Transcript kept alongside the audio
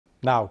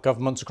Now,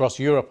 governments across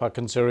Europe are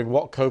considering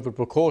what COVID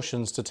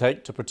precautions to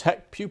take to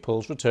protect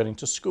pupils returning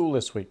to school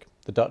this week.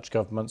 The Dutch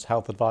government's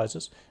health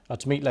advisors are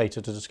to meet later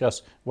to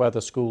discuss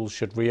whether schools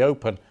should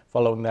reopen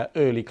following their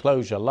early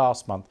closure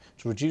last month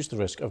to reduce the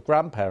risk of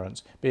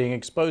grandparents being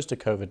exposed to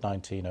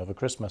COVID-19 over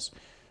Christmas.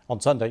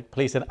 On Sunday,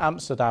 police in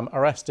Amsterdam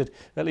arrested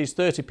at least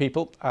 30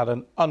 people at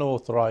an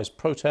unauthorised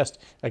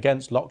protest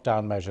against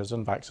lockdown measures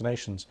and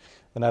vaccinations.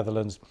 The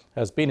Netherlands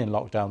has been in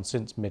lockdown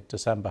since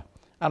mid-December.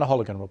 Anna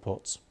Holligan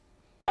reports.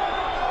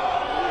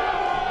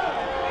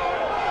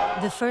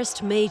 The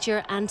first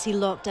major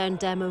anti-lockdown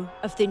demo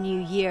of the new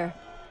year,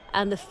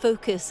 and the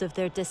focus of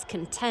their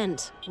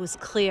discontent was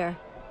clear.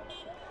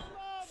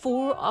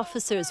 4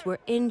 officers were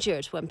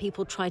injured when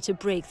people tried to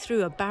break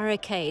through a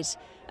barricade.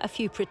 A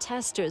few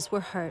protesters were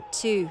hurt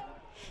too.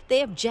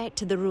 They object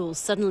to the rules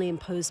suddenly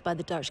imposed by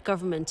the Dutch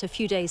government a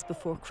few days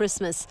before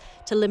Christmas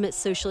to limit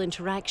social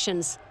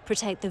interactions,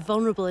 protect the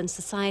vulnerable in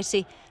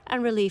society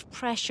and relieve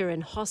pressure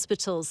in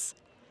hospitals.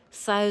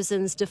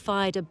 Thousands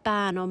defied a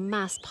ban on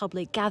mass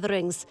public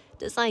gatherings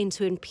designed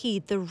to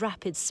impede the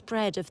rapid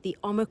spread of the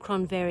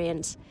Omicron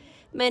variant.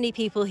 Many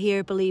people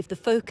here believe the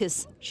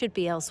focus should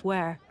be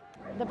elsewhere.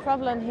 The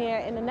problem here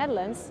in the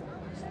Netherlands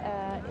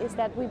is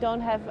that we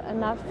don't have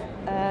enough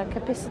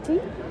capacity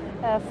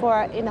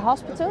in the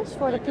hospitals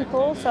for the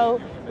people,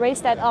 so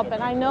raise that up.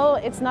 And I know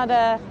it's not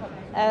a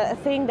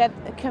thing that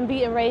can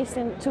be erased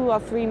in 2 or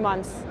 3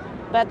 months,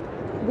 but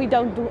we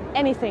don't do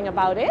anything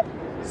about it.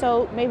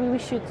 So maybe we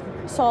should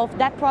solve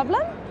that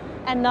problem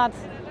and not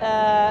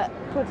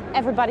put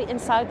everybody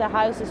inside their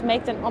houses,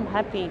 make them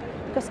unhappy,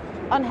 because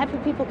unhappy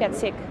people get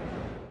sick.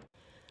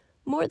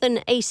 More than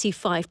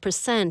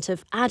 85%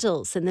 of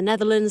adults in the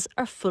Netherlands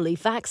are fully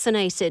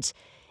vaccinated.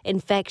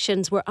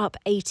 Infections were up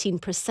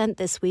 18%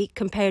 this week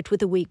compared with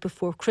the week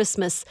before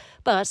Christmas,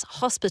 but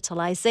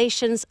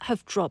hospitalisations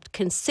have dropped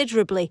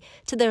considerably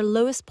to their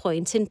lowest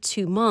point in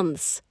 2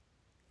 months.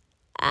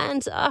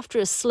 And after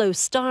a slow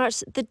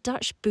start, the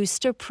Dutch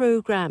booster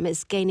programme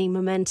is gaining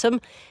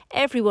momentum.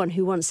 Everyone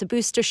who wants a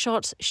booster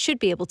shot should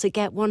be able to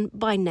get one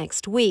by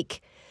next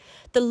week.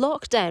 The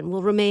lockdown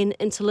will remain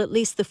until at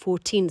least the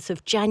 14th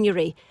of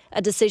January.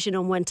 A decision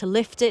on when to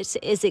lift it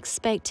is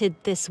expected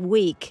this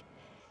week.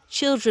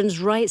 Children's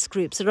rights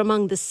groups are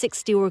among the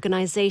 60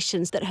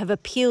 organisations that have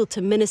appealed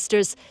to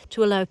ministers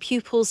to allow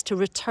pupils to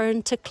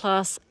return to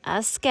class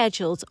as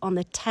scheduled on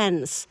the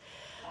 10th.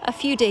 A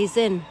few days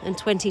in, and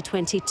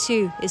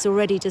 2022 is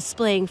already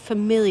displaying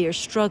familiar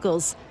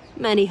struggles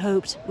many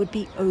hoped would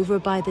be over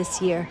by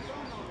this year.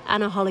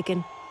 Anna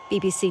Holligan,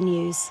 BBC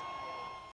News.